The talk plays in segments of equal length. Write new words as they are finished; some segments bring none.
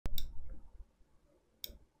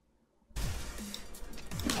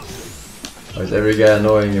Why is every guy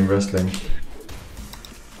annoying in wrestling?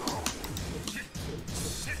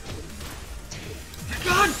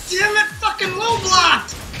 God damn it! Fucking low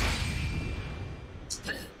blocked!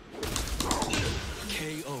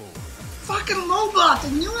 KO. Fucking low blocked! I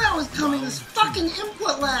knew that was coming! This fucking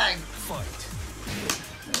input lag! Fight.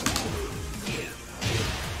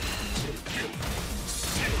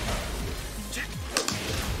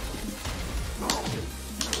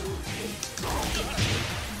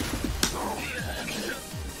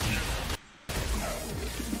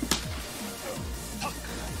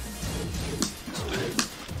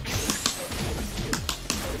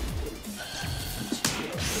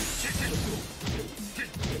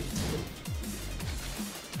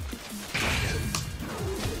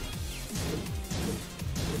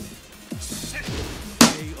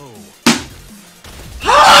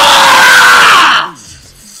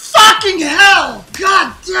 Fucking hell!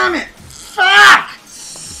 God damn it! Fuck!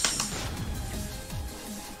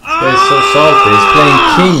 He's so salty. He's playing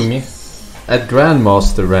King at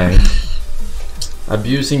Grandmaster rank.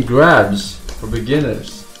 Abusing grabs for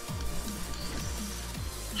beginners.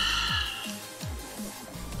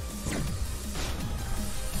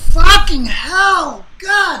 Fucking hell!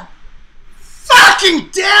 God! Fucking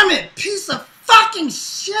damn it! Piece of fucking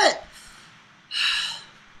shit!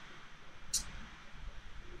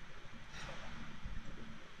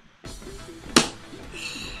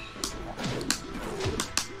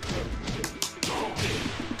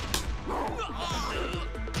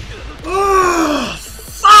 Ugh,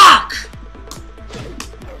 fuck!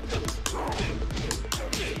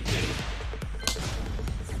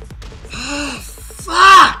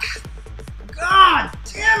 Fuck! God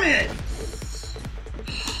damn it!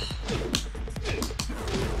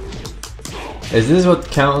 Is this what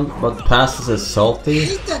passes as salty? I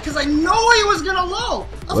hate that because I know he was gonna low.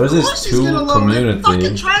 What is this tool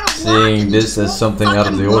community seeing this as something out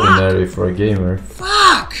of the ordinary for a gamer?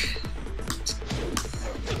 Fuck!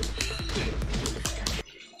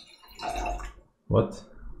 What?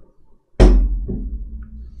 That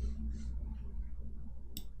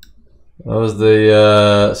was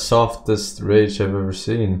the softest rage I've ever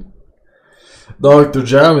seen. Dr.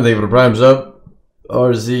 Jam, thank you for the primes up.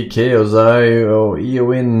 RZ, Chaosai,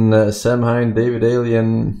 Eowyn, Samhain, David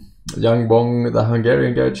Alien, Young Bong, the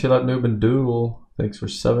Hungarian guy, Chill Out Noob, and Duel. Thanks for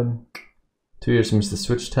 7. 2 years since the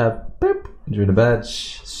Switch tab. Boop. Enjoy the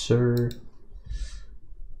badge, sir.